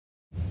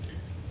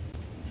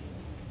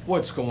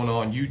What's going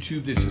on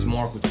YouTube? This is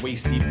Mark with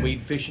Waist Deep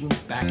Wade Fishing,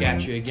 back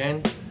at you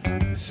again.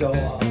 So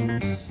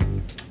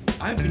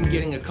I've been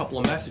getting a couple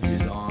of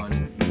messages on,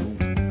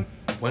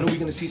 when are we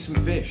going to see some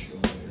fish?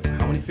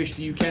 How many fish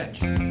do you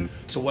catch?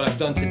 So what I've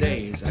done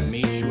today is I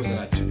made sure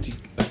that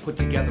I put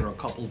together a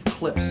couple of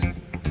clips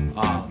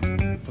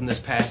from this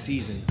past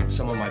season,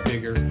 some of my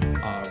bigger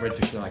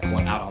redfish that I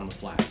caught out on the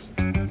flats.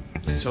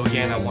 So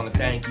again, I want to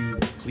thank you.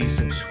 Please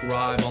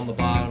subscribe on the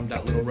bottom,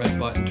 that little red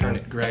button, turn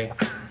it gray.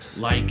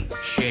 Like,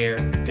 share,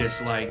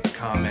 dislike,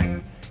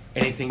 comment,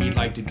 anything you'd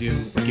like to do.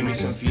 Give me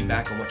some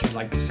feedback on what you'd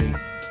like to see.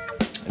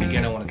 And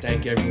again, I want to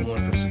thank everyone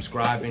for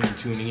subscribing and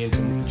tuning in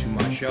to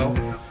my show.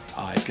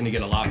 It's going to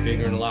get a lot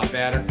bigger and a lot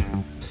better.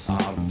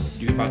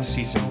 You're about to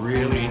see some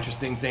really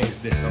interesting things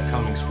this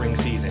upcoming spring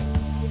season.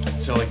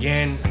 So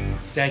again,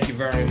 thank you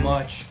very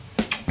much.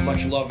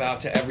 Much love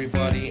out to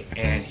everybody.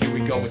 And here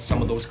we go with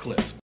some of those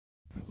clips.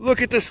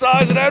 Look at the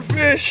size of that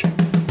fish.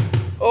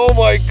 Oh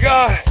my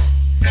God.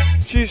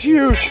 She's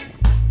huge.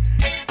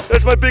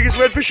 That's my biggest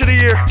redfish of the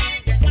year.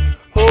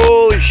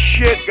 Holy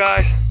shit,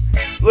 guys.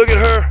 Look at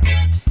her.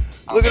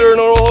 Look at her in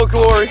all her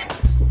glory.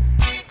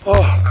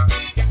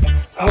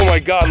 Oh my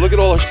God, look at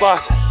all her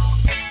spots.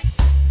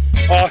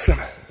 Awesome.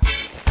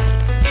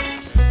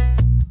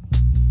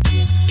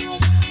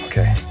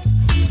 Okay,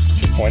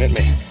 just point at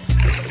me.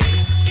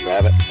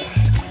 Grab it.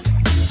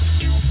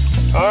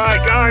 All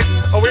right, guys,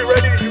 are we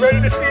ready? You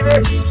ready to see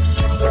this?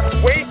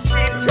 Waist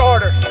deep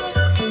charters.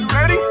 You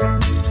ready?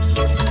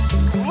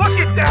 Look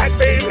at that,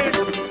 baby.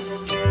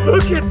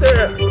 Look at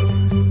that.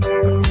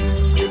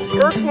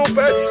 Personal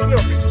best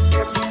snook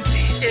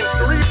in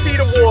 3 feet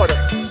of water.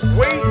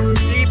 Waist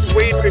deep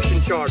wade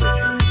fishing charters.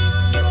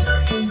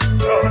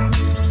 Oh,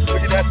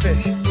 look at that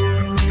fish.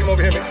 Come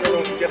over here, make sure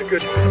we can get a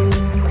good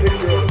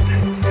picture of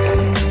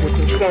it with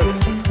some sun.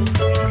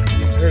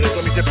 There it is,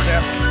 let me dip it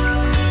out.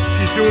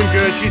 She's doing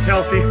good, she's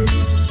healthy.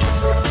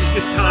 She's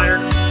just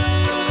tired.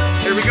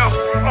 Here we go.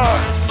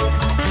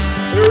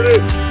 There it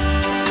is.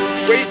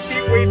 Waist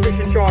deep wade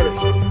fishing charters.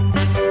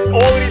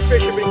 All of these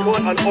fish have been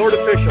caught on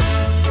artificial.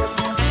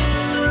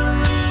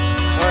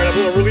 All right, I'm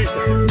gonna release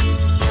her.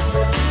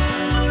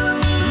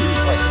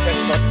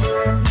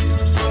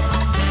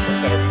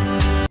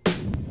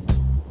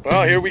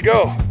 Well, here we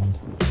go.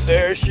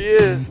 There she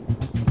is.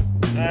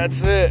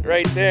 That's it,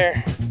 right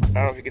there. I don't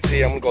know if you can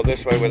see, I'm gonna go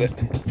this way with it.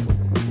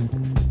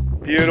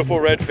 Beautiful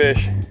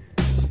redfish.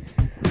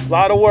 A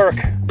lot of work.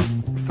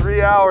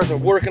 3 hours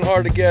of working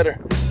hard to get her,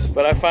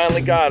 but I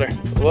finally got her.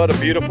 What a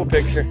beautiful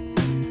picture.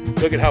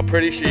 Look at how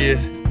pretty she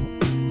is.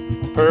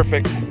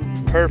 Perfect,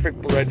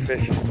 perfect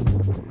redfish.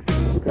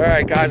 All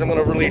right, guys, I'm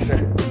gonna release her.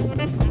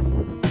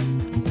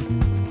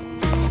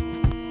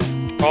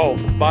 Oh,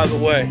 by the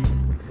way,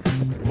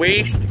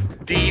 waist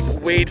deep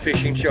wade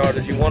fishing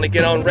charters. You wanna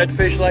get on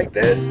redfish like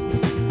this?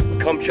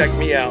 Come check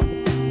me out.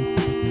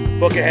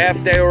 Book a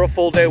half day or a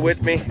full day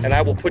with me, and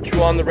I will put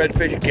you on the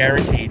redfish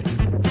guaranteed.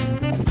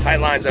 Tight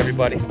lines,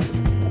 everybody.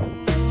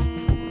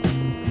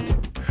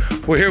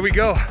 Well, here we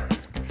go.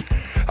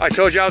 I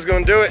told you I was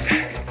gonna do it.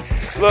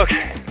 Look,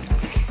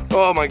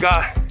 oh my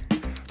God.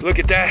 Look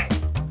at that.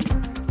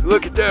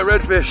 Look at that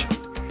redfish.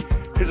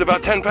 He's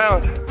about 10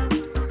 pounds.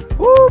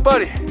 Woo,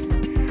 buddy.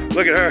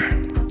 Look at her.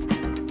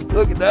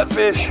 Look at that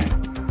fish.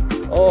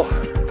 Oh,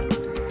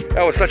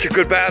 that was such a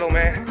good battle,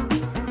 man.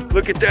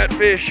 Look at that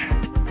fish.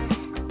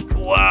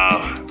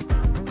 Wow.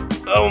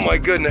 Oh my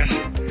goodness.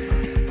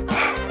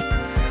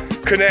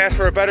 Couldn't ask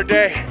for a better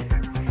day.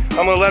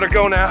 I'm gonna let her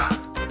go now.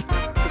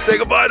 So say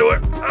goodbye to her.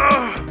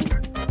 Oh.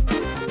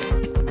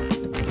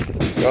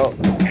 Well,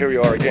 here we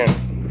are again.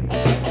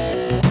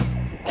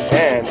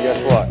 And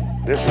guess what?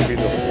 This will be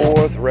the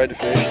 4th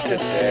redfish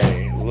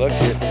today. Look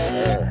at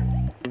her.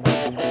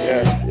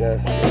 Yes,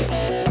 yes,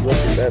 yes. Look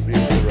at that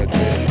beautiful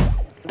redfish.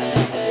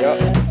 Yep.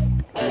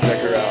 Check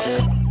her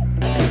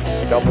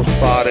out. Double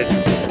spotted.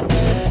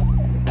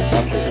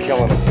 I'm just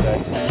killing it today.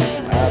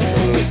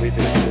 Absolutely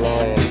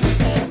destroying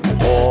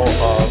all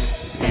of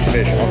these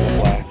fish on the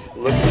flats.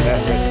 Look at that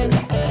redfish.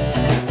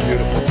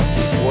 Beautiful.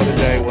 What a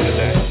day, what a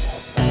day.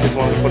 Just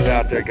wanted to put it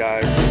out there,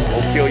 guys.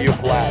 We'll kill your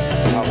flats.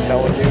 I'm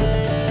telling you,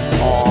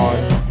 on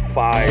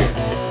fire,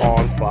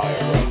 on fire.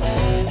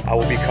 I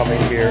will be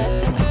coming here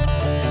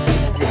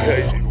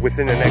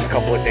within the next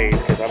couple of days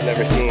because I've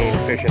never seen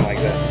fishing like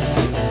this.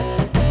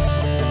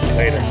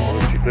 Later,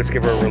 let's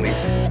give her a release.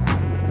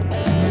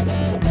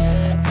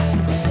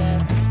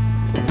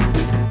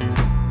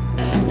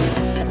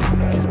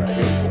 That's right,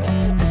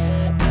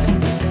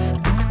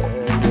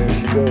 and there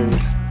she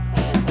goes.